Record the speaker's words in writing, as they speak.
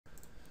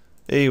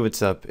Hey,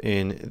 what's up?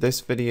 In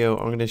this video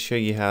I'm going to show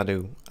you how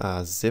to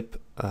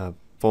zip a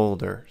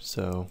folder.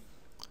 So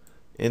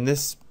in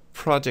this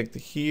project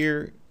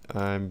here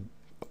I'm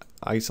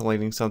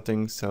isolating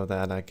something so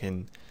that I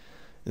can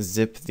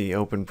zip the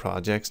open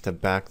projects to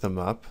back them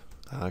up,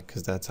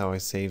 because that's how I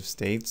save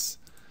states.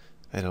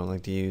 I don't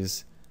like to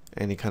use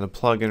any kind of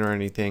plugin or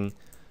anything,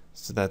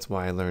 so that's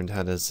why I learned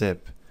how to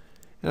zip,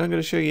 and I'm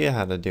going to show you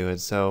how to do it.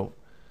 So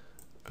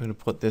I'm going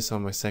to put this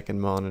on my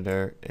second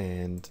monitor,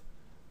 and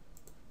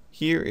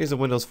here is a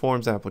Windows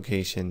Forms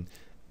application,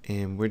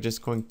 and we're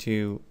just going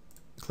to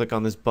click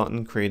on this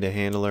button, create a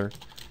handler,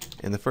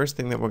 and the first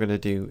thing that we're going to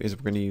do is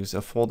we're going to use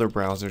a folder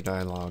browser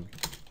dialog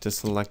to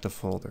select a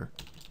folder.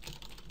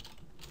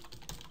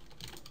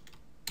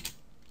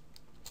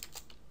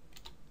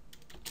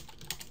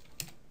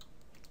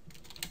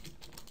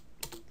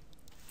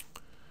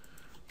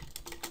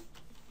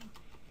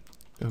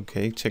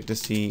 Okay, check to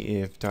see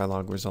if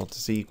dialog result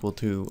is equal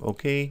to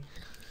OK.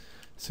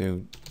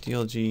 So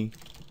DLG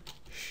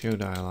show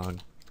dialog,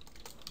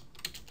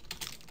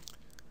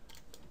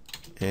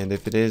 and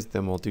if it is,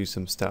 then we'll do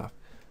some stuff.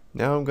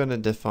 Now I'm going to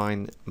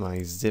define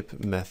my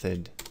zip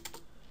method.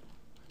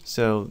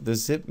 So the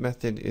zip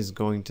method is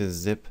going to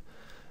zip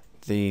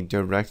the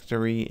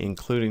directory,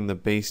 including the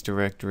base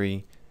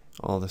directory,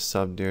 all the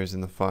subdirs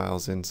and the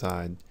files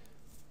inside,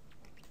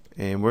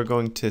 and we're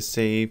going to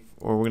save,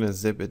 or we're going to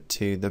zip it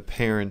to the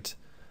parent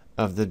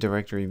of the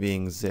directory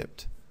being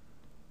zipped.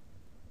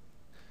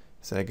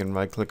 So I can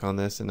right click on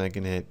this and I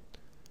can hit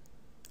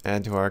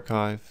add to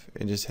archive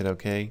and just hit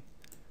OK.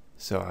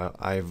 So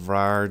I've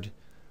varred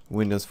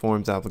Windows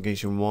Forms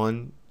application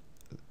 1,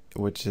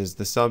 which is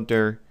the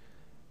subdir,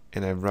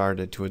 and I've varred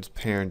it to its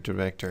parent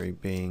directory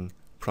being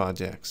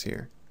projects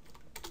here.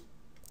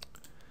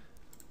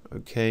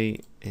 Okay,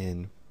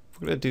 and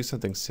we're going to do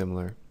something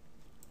similar.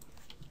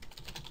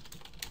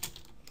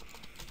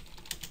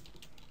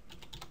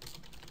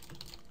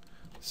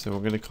 So we're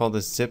going to call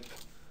this zip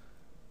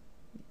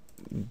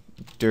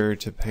dir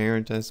to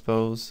parent, I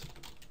suppose,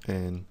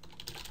 and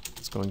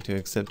it's going to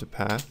accept a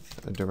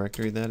path, a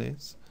directory that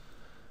is,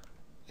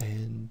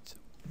 and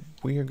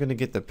we are going to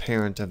get the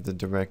parent of the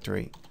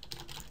directory.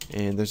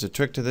 And there's a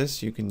trick to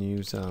this. You can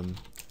use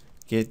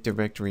get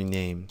directory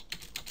name.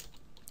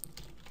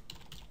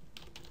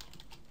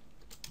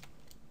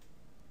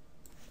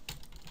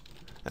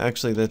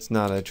 Actually, that's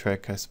not a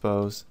trick, I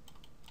suppose.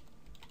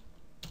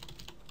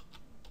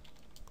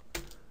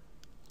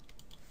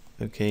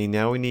 Okay,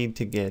 now we need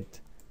to get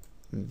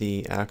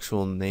the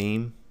actual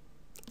name,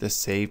 the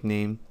save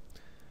name,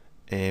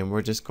 and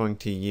we're just going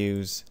to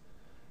use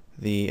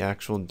the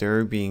actual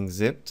dir being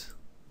zipped.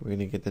 We're going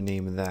to get the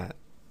name of that.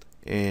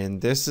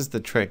 And this is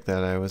the trick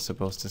that I was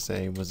supposed to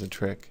say was a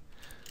trick.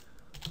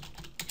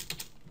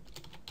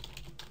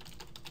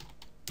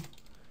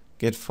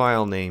 Get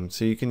file name.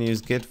 So you can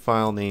use get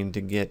file name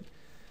to get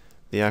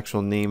the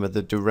actual name of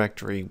the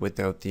directory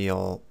without the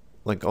all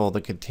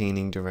the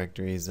containing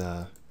directories.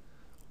 Yeah,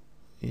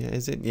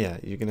 is it? Yeah,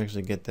 you can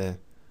actually get the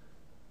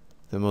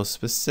most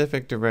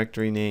specific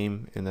directory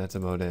name, and that's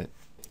about it.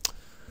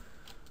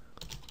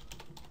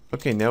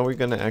 Okay, now we're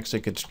going to actually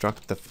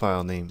construct the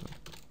file name.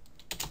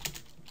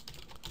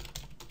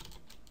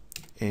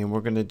 And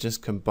we're going to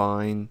just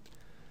combine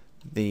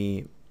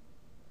the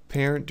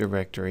parent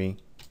directory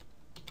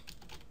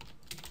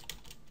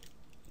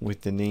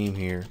with the name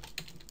here,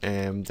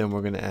 and then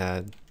we're going to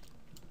add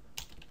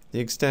the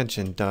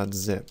extension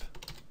 .zip.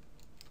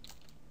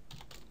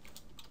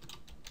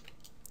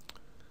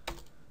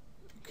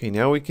 Okay,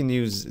 now we can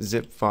use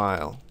zip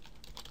file,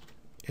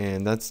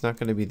 and that's not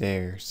going to be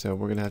there, so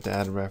we're going to have to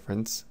add a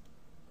reference.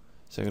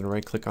 So I'm going to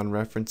right click on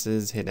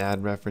references, hit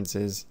add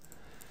references,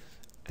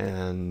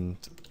 and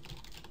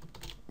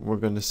we're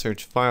going to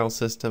search file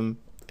system,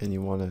 and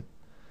you want to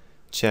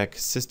check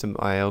system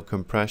IO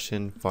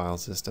compression file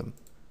system.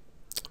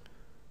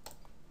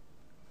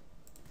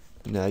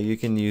 Now you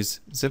can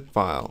use zip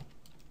file,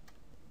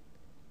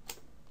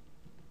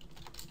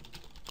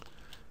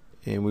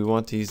 and we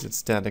want to use its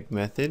static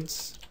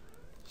methods.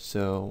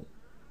 So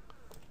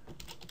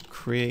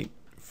create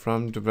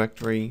from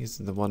directory is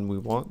the one we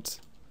want,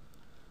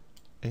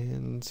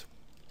 and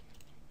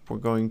we're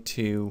going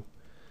to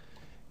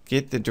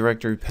get the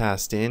directory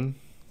passed in.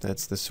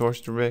 That's the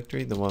source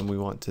directory, the one we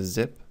want to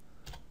zip,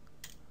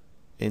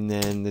 and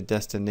then the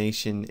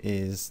destination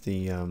is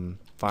the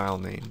file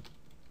name.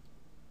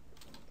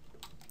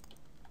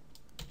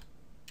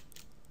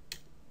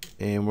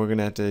 And we're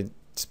gonna have to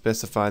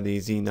specify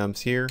these enums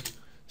here.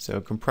 So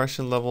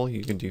compression level,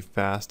 you can do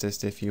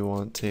fastest if you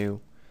want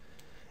to,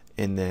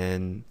 and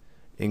then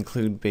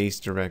include base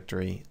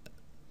directory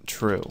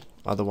true.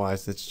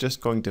 Otherwise, it's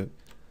just going to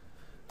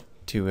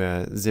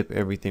zip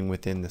everything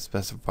within the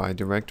specified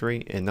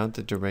directory and not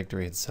the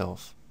directory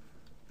itself.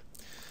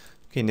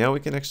 Okay, now we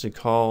can actually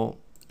call.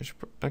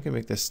 I can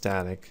make this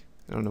static.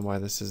 I don't know why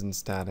this isn't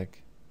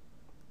static.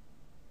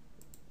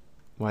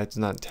 Why it's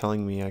not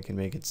telling me I can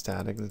make it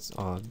static. That's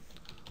odd.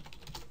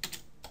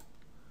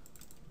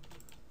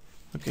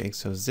 Okay,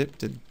 so zip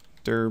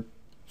dir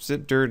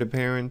to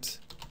parent,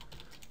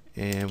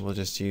 and we'll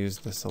just use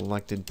the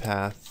selected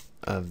path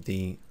of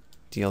the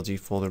DLG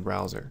folder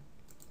browser.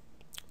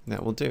 And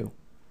that will do.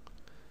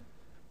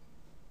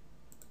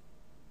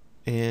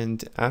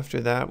 And after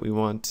that, we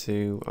want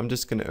to, I'm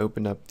just going to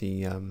open up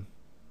the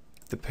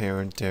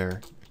parent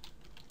there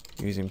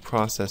using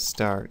process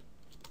start.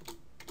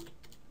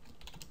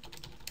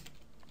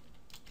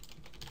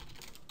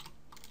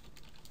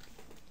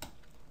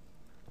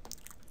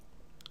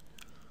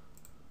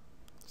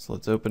 So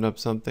let's open up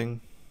something.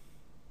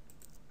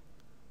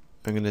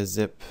 I'm going to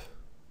zip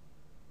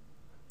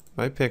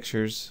my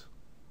pictures.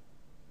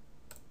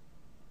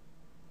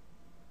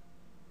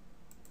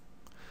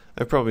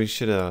 I probably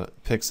should have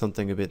picked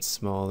something a bit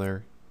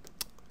smaller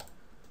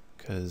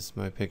because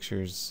my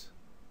pictures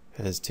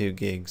has 2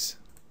 gigs.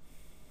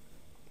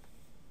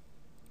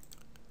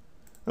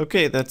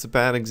 Okay, that's a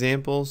bad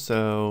example,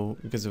 so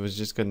because it was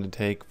just going to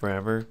take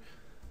forever.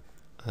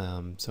 So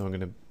I'm going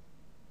to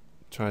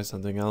try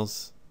something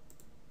else.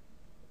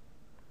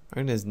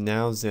 I'm going to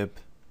now zip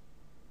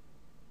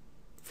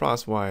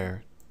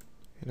FrostWire.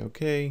 And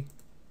okay,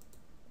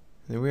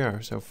 there we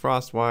are. So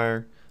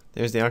FrostWire.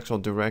 There's the actual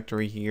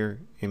directory here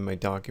in my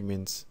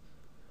documents.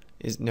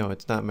 No,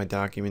 it's not my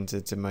documents,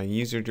 it's in my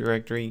user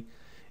directory.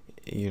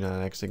 You're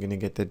not actually going to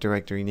get the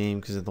directory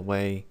name because of the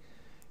way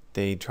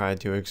they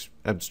tried to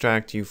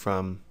abstract you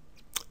from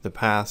the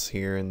paths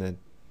here in the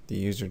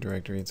user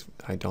directory.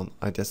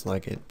 I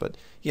dislike it. But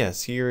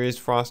yes, here is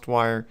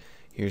FrostWire.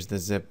 Here's the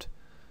zipped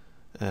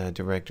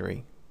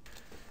directory.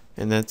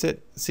 And that's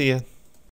it. See ya.